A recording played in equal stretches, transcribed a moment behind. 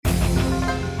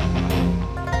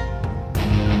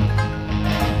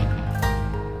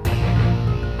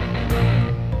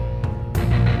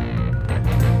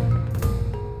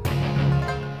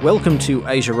Welcome to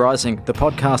Asia Rising, the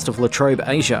podcast of La Trobe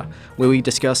Asia, where we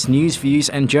discuss news, views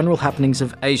and general happenings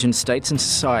of Asian states and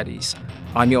societies.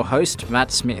 I'm your host,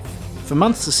 Matt Smith. For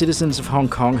months, the citizens of Hong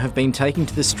Kong have been taking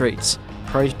to the streets,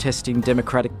 protesting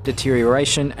democratic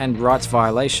deterioration and rights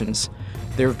violations.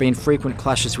 There have been frequent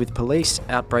clashes with police,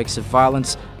 outbreaks of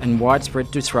violence and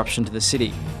widespread disruption to the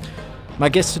city. My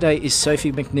guest today is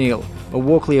Sophie McNeill, a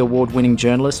Walkley Award-winning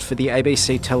journalist for the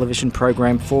ABC television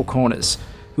program Four Corners,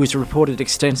 who has reported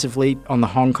extensively on the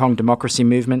Hong Kong democracy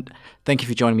movement. Thank you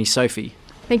for joining me, Sophie.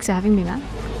 Thanks for having me, Matt.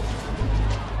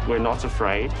 We're not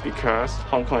afraid because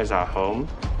Hong Kong is our home.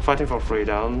 Fighting for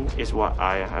freedom is what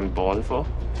I am born for,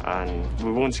 and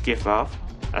we won't give up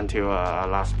until our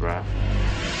last breath.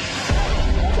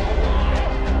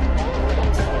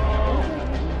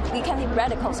 We can be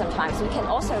radical sometimes. We can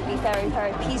also be very,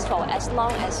 very peaceful as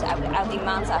long as our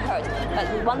demands are heard.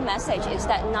 But one message is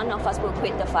that none of us will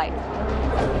quit the fight.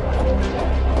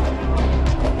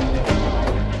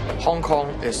 Hong Kong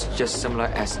is just similar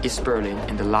as East Berlin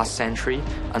in the last century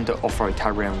under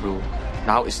authoritarian rule.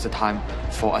 Now is the time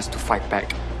for us to fight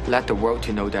back. Let the world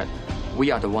to know that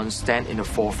we are the ones stand in the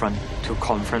forefront to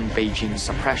confront Beijing's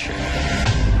suppression.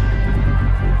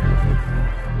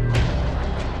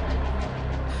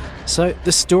 So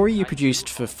the story you produced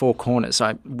for Four Corners,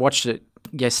 I watched it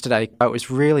yesterday. It was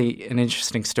really an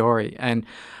interesting story, and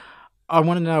I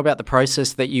want to know about the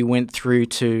process that you went through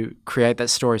to create that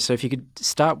story. So if you could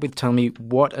start with telling me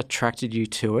what attracted you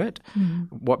to it,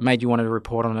 what made you want to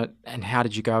report on it, and how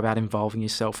did you go about involving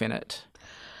yourself in it?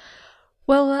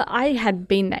 Well, I had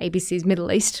been the ABC's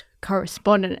Middle East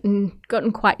correspondent and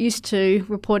gotten quite used to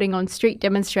reporting on street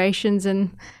demonstrations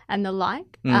and the like.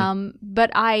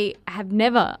 But I have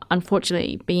never,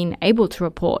 unfortunately, been able to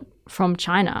report from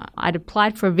China. I'd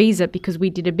applied for a visa because we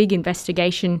did a big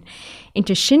investigation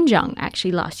into Xinjiang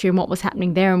actually last year and what was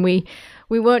happening there, and we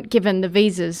weren't given the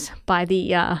visas by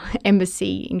the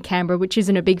embassy in Canberra, which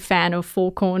isn't a big fan of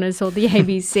Four Corners or the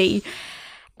ABC.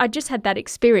 I just had that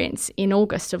experience in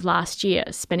August of last year,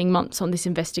 spending months on this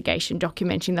investigation,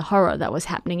 documenting the horror that was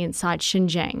happening inside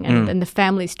Xinjiang and the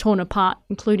families torn apart,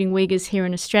 including Uyghurs here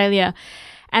in Australia.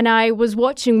 And I was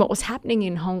watching what was happening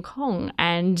in Hong Kong,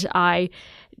 and I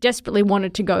desperately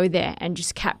wanted to go there and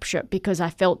just capture it because I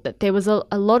felt that there was a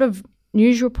lot of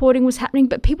news reporting was happening,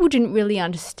 but people didn't really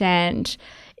understand,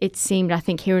 it seemed, I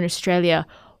think, here in Australia,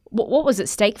 what was at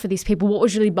stake for these people? What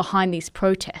was really behind these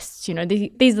protests? You know,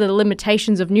 these are the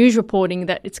limitations of news reporting,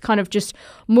 that it's kind of just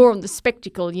more on the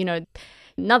spectacle, you know.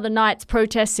 Another night's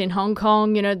protests in Hong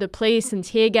Kong, you know, the police and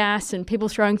tear gas and people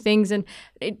throwing things, and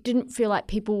it didn't feel like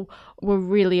people were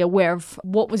really aware of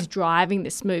what was driving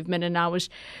this movement. And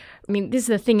this is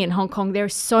the thing in Hong Kong, there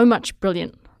is so much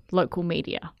brilliant local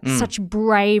media, such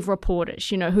brave reporters,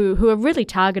 you know, who are really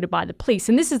targeted by the police.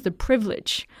 And this is the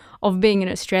privilege of being an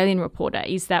Australian reporter,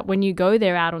 is that when you go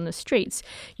there out on the streets,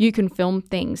 you can film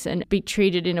things and be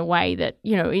treated in a way that,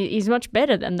 you know, is much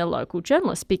better than the local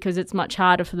journalist, because it's much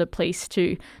harder for the police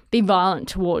to be violent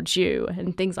towards you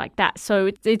and things like that.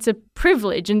 So it's a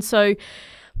privilege. And so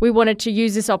we wanted to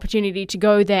use this opportunity to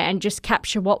go there and just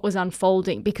capture what was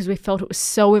unfolding, because we felt it was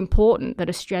so important that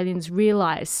Australians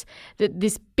realise that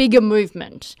this bigger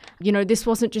movement, you know, this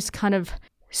wasn't just kind of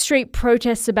street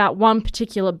protests about one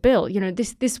particular bill. You know,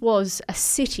 this was a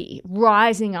city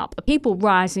rising up, people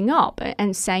rising up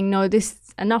and saying, no,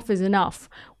 enough is enough.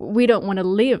 We don't want to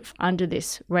live under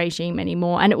this regime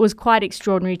anymore. And it was quite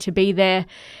extraordinary to be there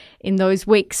in those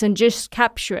weeks and just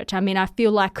capture it. I mean, I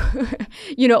feel like,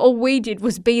 you know, all we did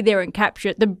was be there and capture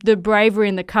it. The bravery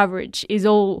and the courage is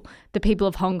all the people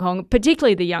of Hong Kong,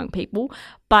 particularly the young people.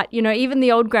 But, you know, even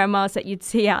the old grandmas that you'd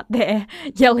see out there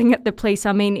yelling at the police,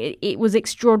 I mean, it was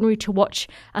extraordinary to watch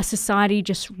a society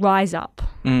just rise up.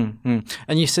 Mm-hmm.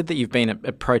 And you said that you've been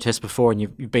at protests before and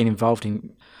you've been involved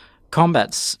in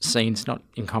combat scenes, not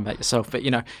in combat yourself, but,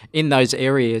 you know, in those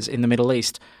areas in the Middle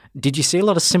East. Did you see a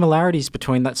lot of similarities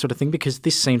between that sort of thing? Because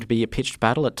this seemed to be a pitched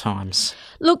battle at times.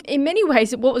 Look, in many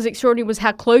ways, what was extraordinary was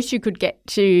how close you could get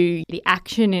to the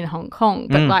action in Hong Kong.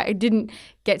 But I didn't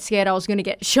get scared I was going to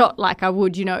get shot like I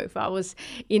would, you know, if I was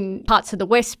in parts of the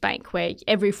West Bank, where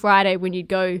every Friday when you'd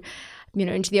go, you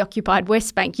know, into the occupied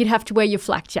West Bank, you'd have to wear your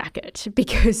flak jacket,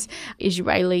 because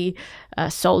Israeli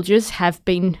soldiers have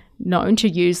been known to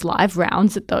use live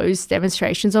rounds at those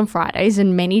demonstrations on Fridays,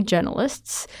 and many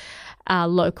journalists,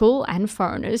 local and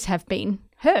foreigners, have been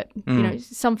hurt, you know,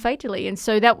 some fatally. And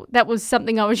so that was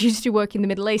something I was used to work in the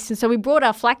Middle East. And so we brought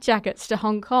our flak jackets to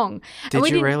Hong Kong. Did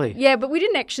you really? Yeah, but we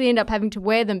didn't actually end up having to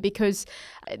wear them because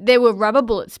there were rubber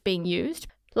bullets being used.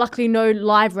 Luckily, no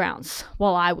live rounds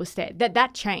while I was there.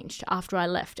 That changed after I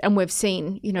left. And we've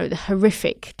seen, the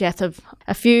horrific death of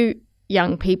a few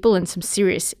young people and some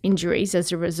serious injuries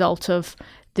as a result of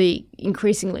the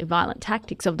increasingly violent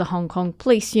tactics of the Hong Kong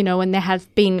police, and there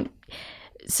have been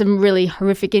some really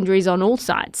horrific injuries on all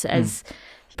sides as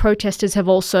protesters have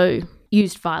also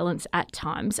used violence at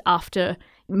times after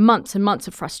months and months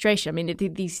of frustration. I mean,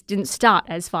 these didn't start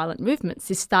as violent movements.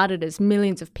 This started as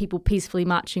millions of people peacefully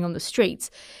marching on the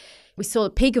streets. We saw the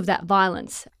peak of that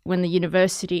violence when the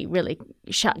university really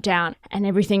shut down and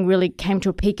everything really came to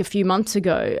a peak a few months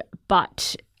ago.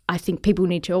 But I think people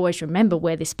need to always remember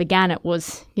where this began. It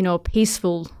was, a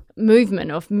peaceful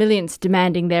movement of millions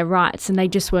demanding their rights, and they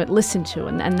just weren't listened to,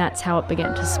 and that's how it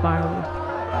began to spiral.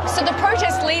 So the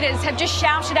protest leaders have just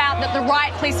shouted out that the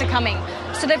riot police are coming.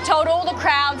 So they've told all the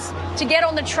crowds to get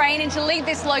on the train and to leave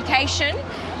this location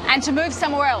and to move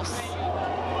somewhere else.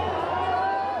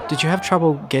 Did you have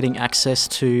trouble getting access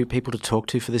to people to talk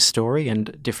to for this story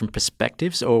and different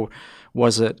perspectives, or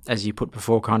was it, as you put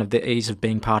before, kind of the ease of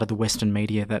being part of the Western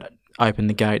media that opened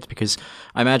the gates? Because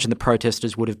I imagine the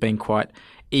protesters would have been quite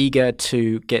eager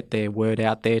to get their word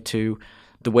out there to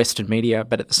the Western media,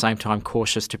 but at the same time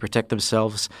cautious to protect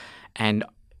themselves. And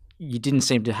you didn't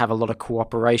seem to have a lot of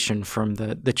cooperation from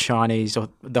the Chinese or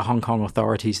the Hong Kong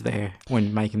authorities there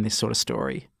when making this sort of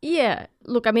story. Yeah.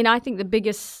 Look, I mean, I think the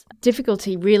biggest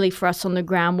difficulty really for us on the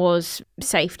ground was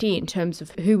safety in terms of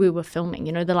who we were filming.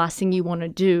 The last thing you want to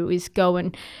do is go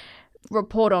and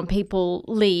report on people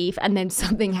leave and then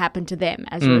something happened to them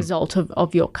as a result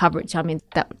of your coverage. I mean,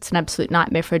 that's an absolute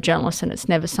nightmare for a journalist, and it's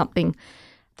never something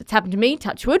that's happened to me,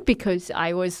 touch wood, because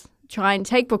I always try and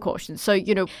take precautions. So,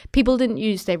 people didn't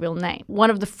use their real name. One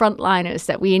of the frontliners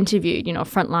that we interviewed, a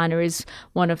frontliner is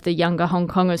one of the younger Hong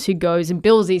Kongers who goes and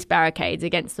builds these barricades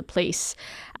against the police.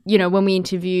 When we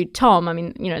interviewed Tom, I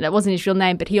mean, that wasn't his real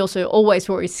name, but he also always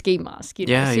wore his ski mask.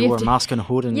 Yeah, so he wore a mask and a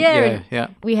hood. And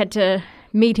we had to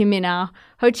meet him in our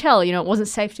hotel. It wasn't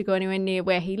safe to go anywhere near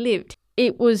where he lived.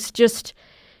 It was just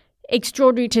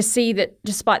extraordinary to see that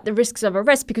despite the risks of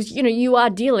arrest, because, you are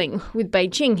dealing with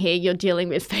Beijing here, you're dealing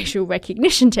with facial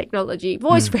recognition technology,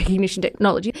 voice recognition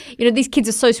technology. These kids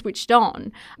are so switched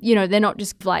on. They're not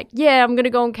just like, yeah, I'm going to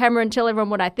go on camera and tell everyone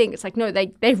what I think. It's like, no,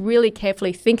 they really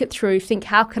carefully think it through, think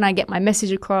how can I get my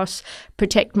message across,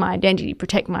 protect my identity,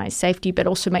 protect my safety, but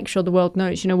also make sure the world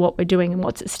knows, what we're doing and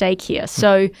what's at stake here.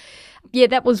 So, yeah,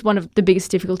 that was one of the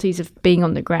biggest difficulties of being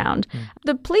on the ground.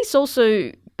 The police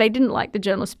also, they didn't like the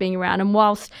journalists being around. And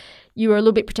whilst you were a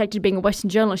little bit protected being a Western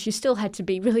journalist, you still had to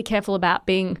be really careful about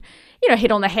being,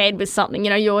 hit on the head with something.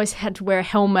 You always had to wear a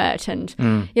helmet and,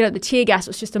 the tear gas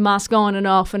was just a mask on and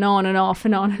off and on and off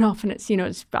and on and off. And it's,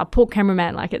 it's a poor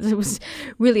cameraman. Like it was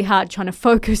really hard trying to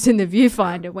focus in the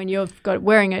viewfinder when you've got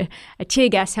wearing a tear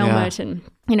gas helmet and,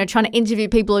 trying to interview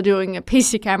people or doing a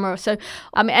piece of camera. So,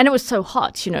 and it was so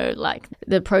hot, like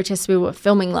the protests we were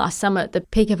filming last summer, at the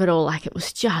peak of it all, like it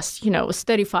was just, it was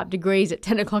 35 degrees at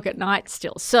 10 o'clock at night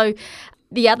still. So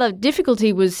the other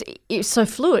difficulty was it's so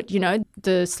fluid,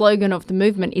 the slogan of the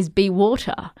movement is be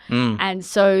water. And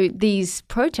so these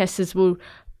protesters will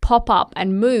pop up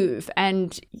and move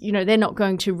and, they're not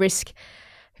going to risk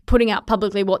putting out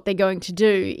publicly what they're going to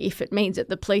do if it means that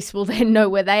the police will then know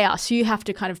where they are. So you have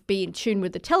to kind of be in tune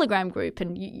with the Telegram group,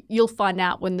 and you'll find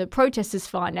out when the protesters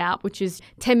find out, which is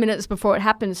 10 minutes before it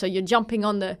happens. So you're jumping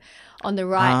on the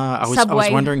right subway. I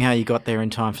was wondering how you got there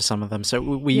in time for some of them. So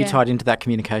were you tied into that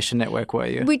communication network, were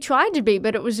you? We tried to be,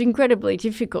 but it was incredibly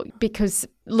difficult because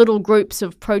little groups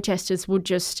of protesters would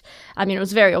just, it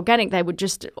was very organic. They would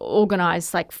just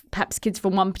organise, like perhaps kids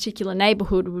from one particular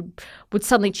neighbourhood would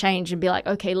suddenly change and be like,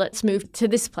 okay, let's move to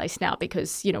this place now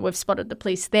because, we've spotted the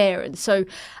police there. And so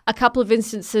a couple of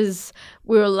instances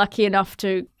we were lucky enough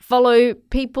to follow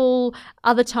people.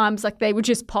 Other times, like they would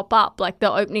just pop up, like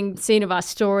the opening scene of our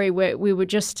story where we were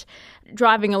just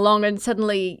driving along and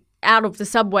suddenly out of the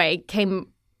subway came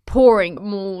pouring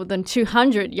more than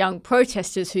 200 young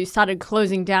protesters who started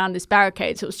closing down this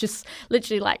barricade. So it was just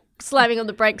literally like slamming on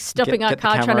the brakes, stopping our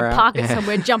car, trying to park it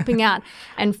somewhere, jumping out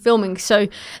and filming. So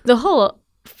the whole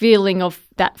feeling of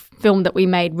that film that we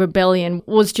made, Rebellion,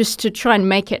 was just to try and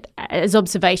make it as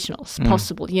observational as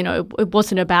possible. It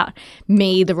wasn't about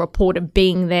me, the reporter,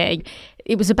 being there.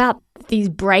 It was about these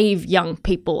brave young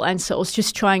people. And so it was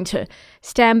just trying to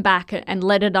stand back and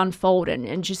let it unfold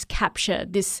and just capture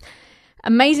this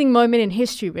amazing moment in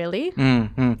history, really.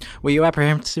 Were you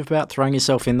apprehensive about throwing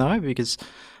yourself in, though? Because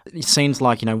it seems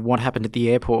like, what happened at the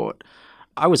airport,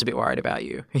 I was a bit worried about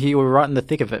you. You were right in the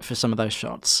thick of it for some of those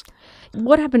shots.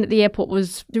 What happened at the airport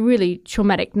was a really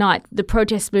traumatic night. The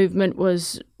protest movement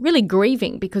was really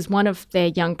grieving because one of their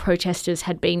young protesters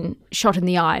had been shot in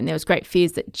the eye, and there was great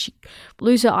fears that she'd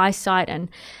lose her eyesight, and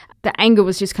the anger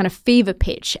was just kind of fever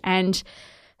pitch. And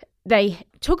they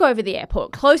took over the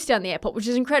airport, closed down the airport, which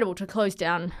is incredible to close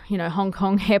down, Hong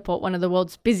Kong airport, one of the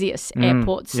world's busiest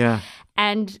airports. Yeah.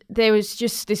 And there was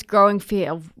just this growing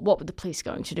fear of what were the police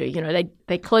going to do.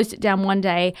 They closed it down one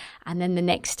day, and then the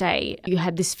next day you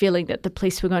had this feeling that the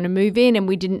police were going to move in, and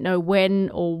we didn't know when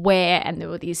or where, and there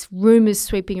were these rumours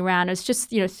sweeping around. It was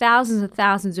just, thousands and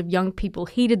thousands of young people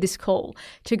heeded this call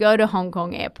to go to Hong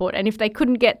Kong airport. And if they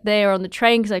couldn't get there on the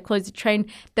train because they closed the train,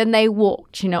 then they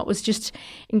walked. It was just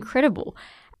incredible.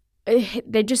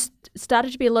 There just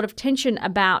started to be a lot of tension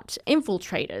about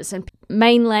infiltrators and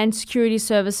mainland security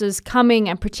services coming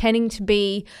and pretending to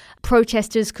be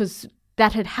protesters, because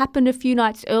that had happened a few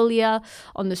nights earlier.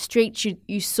 On the streets,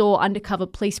 you saw undercover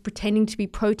police pretending to be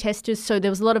protesters. So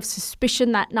there was a lot of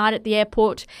suspicion that night at the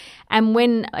airport. And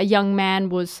when a young man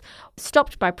was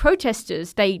stopped by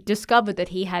protesters, they discovered that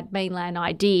he had mainland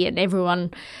ID, and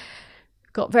everyone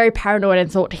got very paranoid and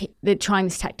thought they're trying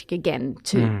this tactic again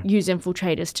to use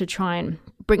infiltrators to try and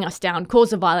bring us down,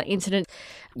 cause a violent incident.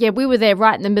 Yeah, we were there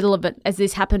right in the middle of it as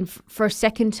this happened for a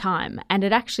second time, and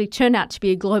it actually turned out to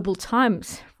be a Global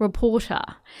Times reporter.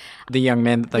 The young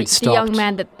man that they stopped. The young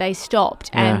man that they stopped.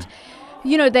 Yeah.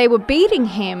 And, they were beating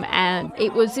him, and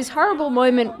it was this horrible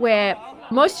moment where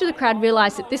most of the crowd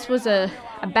realised that this was a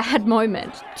bad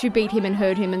moment to beat him and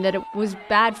hurt him, and that it was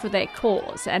bad for their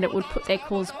cause, and it would put their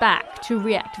cause back to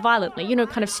react violently,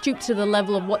 kind of stoop to the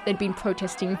level of what they'd been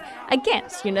protesting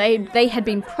against. They had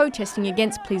been protesting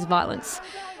against police violence.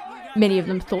 Many of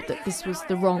them thought that this was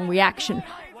the wrong reaction.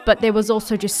 But there was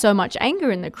also just so much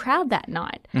anger in the crowd that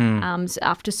night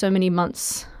after so many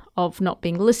months of not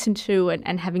being listened to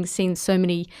and having seen so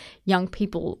many young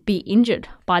people be injured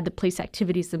by the police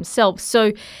activities themselves.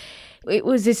 So it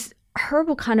was this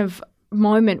horrible kind of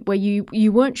moment where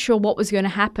you weren't sure what was going to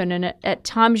happen, and at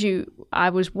times I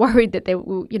was worried that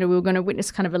we were going to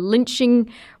witness kind of a lynching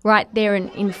right there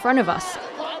in front of us.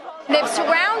 They've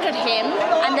surrounded him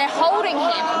and they're holding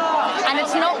him, and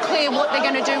it's not clear what they're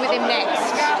going to do with him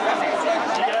next.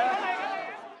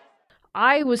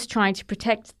 I was trying to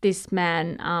protect this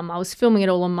man. I was filming it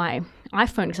all on my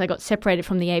iPhone because I got separated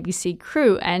from the ABC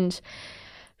crew, and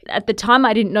at the time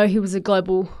I didn't know he was a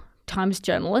Global Times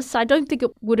journalist. I don't think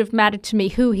it would have mattered to me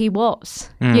who he was,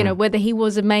 whether he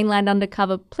was a mainland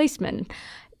undercover policeman.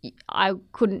 I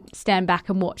couldn't stand back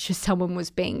and watch as someone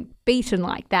was being beaten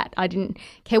like that. I didn't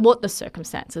care what the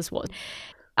circumstances was.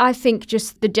 I think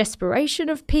just the desperation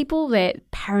of people, their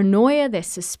paranoia, their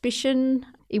suspicion.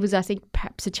 It was, I think,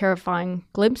 perhaps a terrifying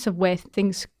glimpse of where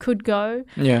things could go.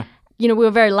 Yeah. We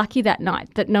were very lucky that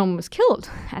night that no one was killed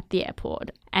at the airport.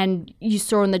 And you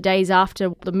saw in the days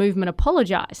after the movement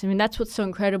apologised. I mean, that's what's so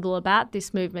incredible about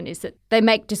this movement is that they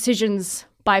make decisions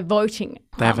by voting.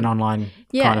 They have an online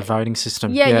kind of voting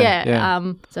system. Yeah.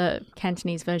 It's a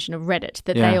Cantonese version of Reddit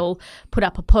that they all put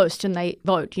up a post and they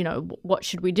vote, what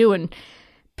should we do? And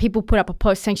people put up a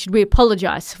post saying, should we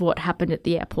apologise for what happened at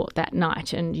the airport that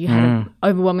night? And you had an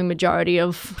overwhelming majority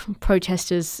of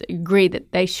protesters agree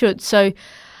that they should. So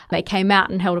they came out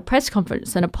and held a press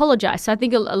conference and apologised. So I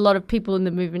think a lot of people in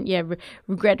the movement,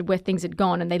 regretted where things had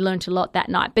gone, and they learnt a lot that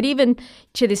night. But even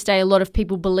to this day, a lot of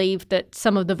people believe that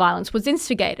some of the violence was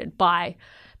instigated by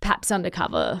perhaps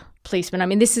undercover policemen. I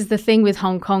mean, this is the thing with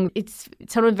Hong Kong. It's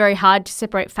sort of very hard to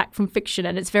separate fact from fiction,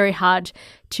 and it's very hard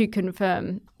to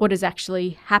confirm what has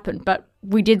actually happened. But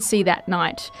we did see that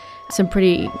night some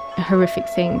pretty horrific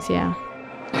things, yeah.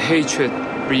 Hatred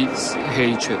breeds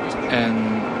hatred,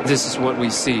 and this is what we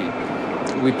see.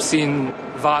 We've seen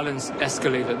violence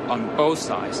escalated on both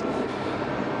sides.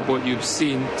 What you've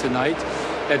seen tonight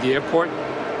at the airport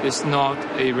is not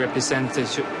a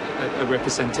representation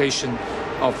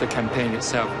of the campaign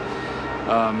itself.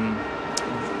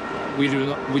 We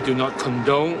do not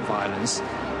condone violence.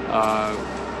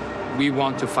 We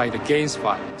want to fight against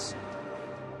violence.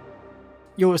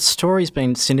 Your story's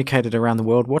been syndicated around the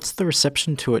world. What's the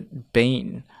reception to it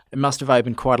been? It must have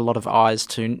opened quite a lot of eyes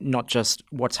to not just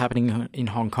what's happening in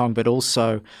Hong Kong, but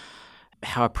also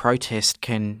how a protest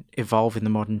can evolve in the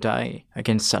modern day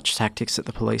against such tactics that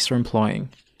the police are employing.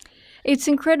 It's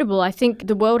incredible. I think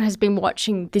the world has been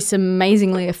watching this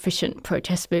amazingly efficient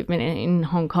protest movement in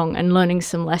Hong Kong and learning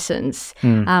some lessons.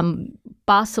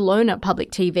 Barcelona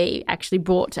Public TV actually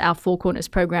brought our Four Corners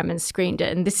program and screened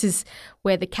it. And this is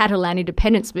where the Catalan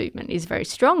independence movement is very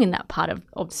strong in that part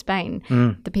of Spain.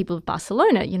 The people of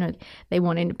Barcelona, they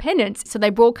want independence. So they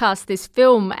broadcast this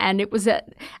film, and it was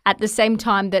at the same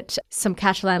time that some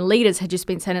Catalan leaders had just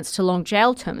been sentenced to long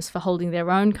jail terms for holding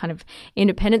their own kind of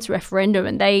independence referendum.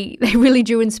 And they really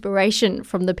drew inspiration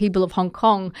from the people of Hong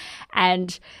Kong.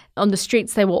 And on the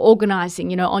streets, they were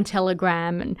organising, on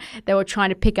Telegram, and they were trying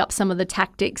to pick up some of the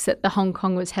tactics that the Hong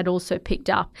Kongers had also picked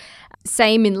up.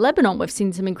 Same in Lebanon. We've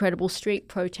seen some incredible street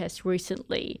protests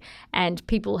recently, and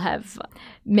people have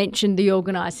mentioned the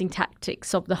organising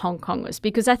tactics of the Hong Kongers,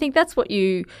 because I think that's what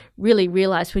you really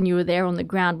realise when you were there on the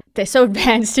ground. They're so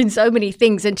advanced in so many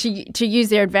things, and to use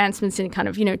their advancements in kind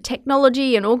of,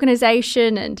 technology and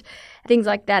organisation and things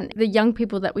like that. The young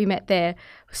people that we met there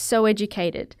were so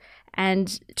educated.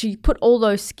 And to put all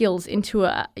those skills into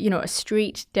a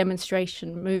street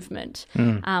demonstration movement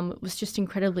was just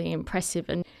incredibly impressive.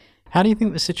 And how do you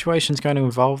think the situation's going to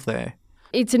evolve there?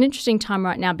 It's an interesting time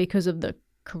right now because of the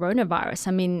coronavirus.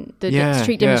 I mean, the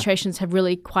street demonstrations have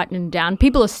really quietened down.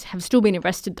 People have still been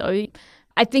arrested, though.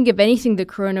 I think, if anything, the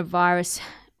coronavirus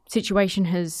situation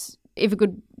has, if it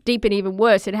could deepen even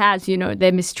worse, it has,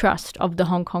 their mistrust of the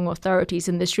Hong Kong authorities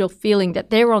and this real feeling that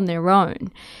they're on their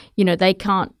own. They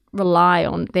can't rely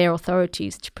on their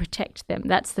authorities to protect them.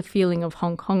 That's the feeling of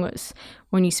Hong Kongers.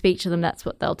 When you speak to them, that's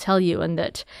what they'll tell you, and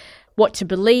that what to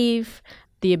believe,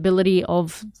 the ability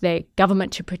of their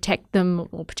government to protect them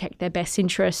or protect their best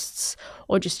interests,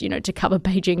 or just, to cover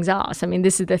Beijing's arse. I mean,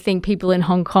 this is the thing. People in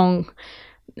Hong Kong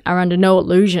are under no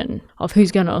illusion of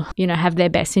who's going to, have their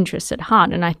best interests at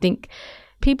heart. And I think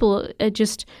people are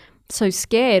just so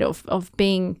scared of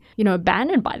being,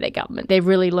 abandoned by their government. They've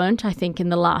really learnt, I think, in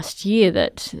the last year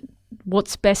that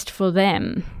what's best for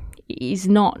them is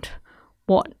not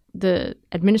what the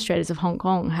administrators of Hong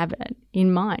Kong have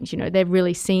in mind. They've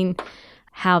really seen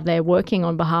how they're working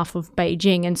on behalf of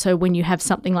Beijing. And so when you have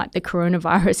something like the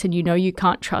coronavirus and you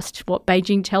can't trust what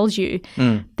Beijing tells you,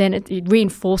 then it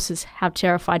reinforces how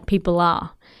terrified people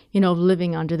are, of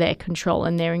living under their control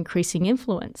and their increasing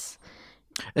influence.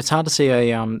 It's hard to see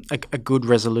a good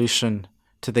resolution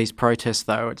to these protests,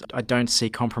 though. I don't see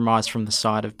compromise from the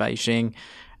side of Beijing,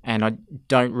 and I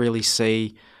don't really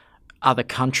see other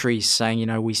countries saying,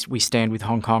 we stand with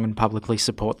Hong Kong and publicly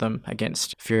support them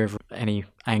against fear of any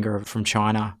anger from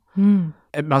China.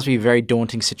 It must be a very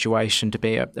daunting situation to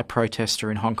be a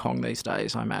protester in Hong Kong these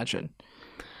days, I imagine.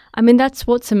 I mean, that's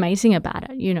what's amazing about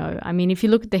it, I mean, if you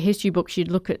look at the history books,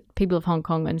 you'd look at people of Hong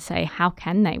Kong and say, how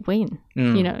can they win?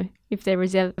 If there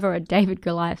is ever a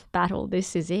David-Goliath battle,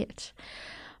 this is it.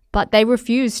 But they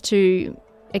refuse to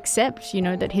accept,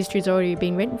 that history's already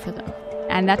been written for them.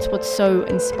 And that's what's so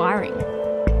inspiring.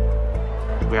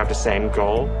 We have the same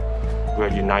goal.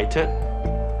 We're united.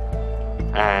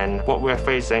 And what we're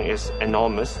facing is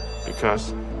enormous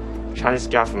because Chinese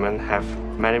government have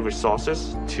many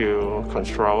resources to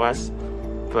control us,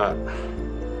 but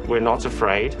we're not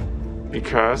afraid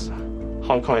because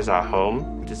Hong Kong is our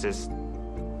home. This is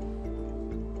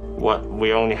what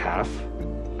we only have,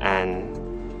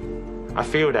 and I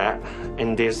feel that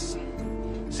in this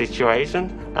situation,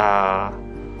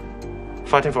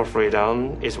 fighting for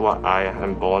freedom is what I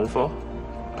am born for,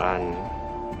 and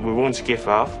we won't give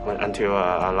up until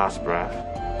our last breath.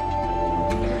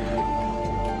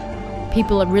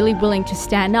 People are really willing to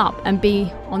stand up and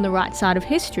be on the right side of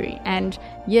history. And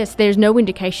yes, there's no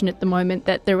indication at the moment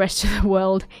that the rest of the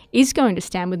world is going to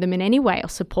stand with them in any way or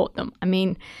support them. I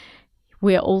mean,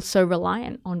 we're also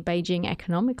reliant on Beijing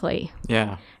economically.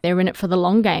 Yeah. They're in it for the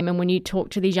long game. And when you talk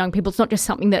to these young people, it's not just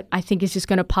something that I think is just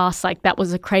going to pass like that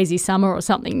was a crazy summer or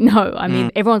something. No, I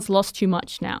mean, everyone's lost too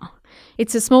much now.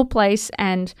 It's a small place,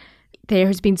 and there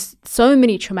has been so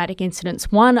many traumatic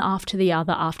incidents, one after the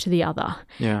other after the other.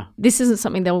 Yeah. This isn't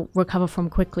something they'll recover from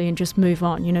quickly and just move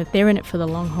on. They're in it for the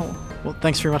long haul. Well,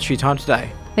 thanks very much for your time today.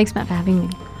 Thanks, Matt, for having me.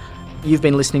 You've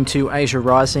been listening to Asia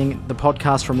Rising, the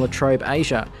podcast from La Trobe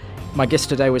Asia. My guest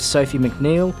today was Sophie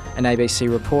McNeill, an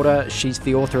ABC reporter. She's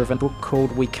the author of a book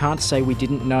called We Can't Say We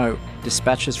Didn't Know,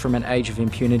 Dispatches from an Age of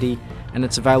Impunity, and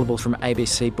it's available from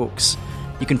ABC Books.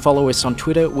 You can follow us on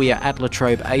Twitter. We are at La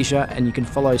Trobe Asia, and you can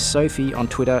follow Sophie on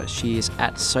Twitter. She is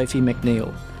at Sophie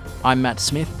McNeill. I'm Matt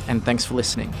Smith, and thanks for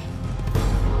listening.